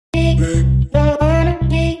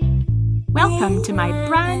Welcome to my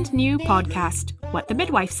brand new podcast, What the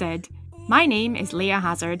Midwife Said. My name is Leah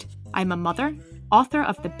Hazard. I'm a mother, author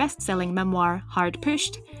of the best-selling memoir Hard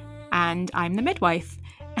Pushed, and I'm the midwife.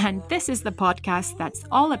 And this is the podcast that's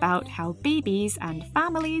all about how babies and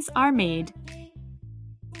families are made.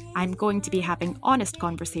 I'm going to be having honest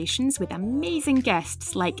conversations with amazing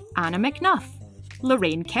guests like Anna McNuff,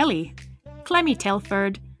 Lorraine Kelly, Clemmy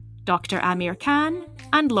Telford, Dr. Amir Khan,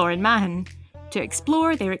 and Lauren Mahan to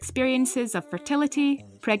explore their experiences of fertility,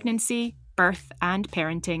 pregnancy, birth, and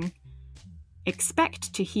parenting.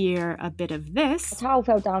 Expect to hear a bit of this. The towel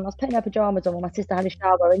fell down. I was putting her pyjamas on when my sister had a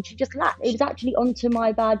shower and she just lapped. It was actually onto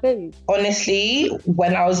my bad boob. Honestly,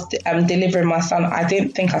 when I was delivering my son, I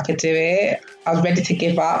didn't think I could do it. I was ready to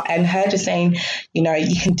give up. And her just saying, you know,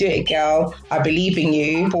 you can do it, girl. I believe in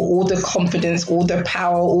you. For all the confidence, all the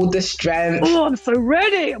power, all the strength. Oh, I'm so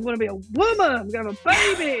ready. I'm going to be a woman. I'm going to have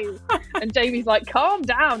a baby. And Jamie's like, calm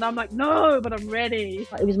down. I'm like, no, but I'm ready.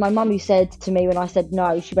 It was my mum who said to me when I said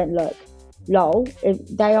no, she went, look, Lol, if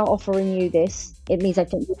they are offering you this, it means I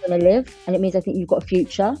think you're going to live and it means I think you've got a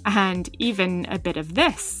future. And even a bit of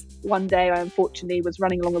this. One day I unfortunately was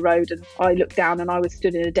running along the road and I looked down and I was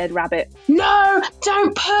stood in a dead rabbit. No,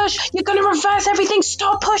 don't push. You're going to reverse everything.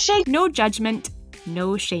 Stop pushing. No judgment,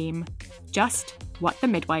 no shame. Just what the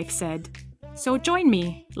midwife said. So join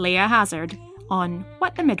me, Leah Hazard, on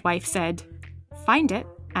What the Midwife Said. Find it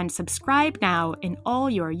and subscribe now in all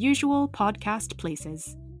your usual podcast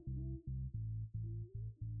places.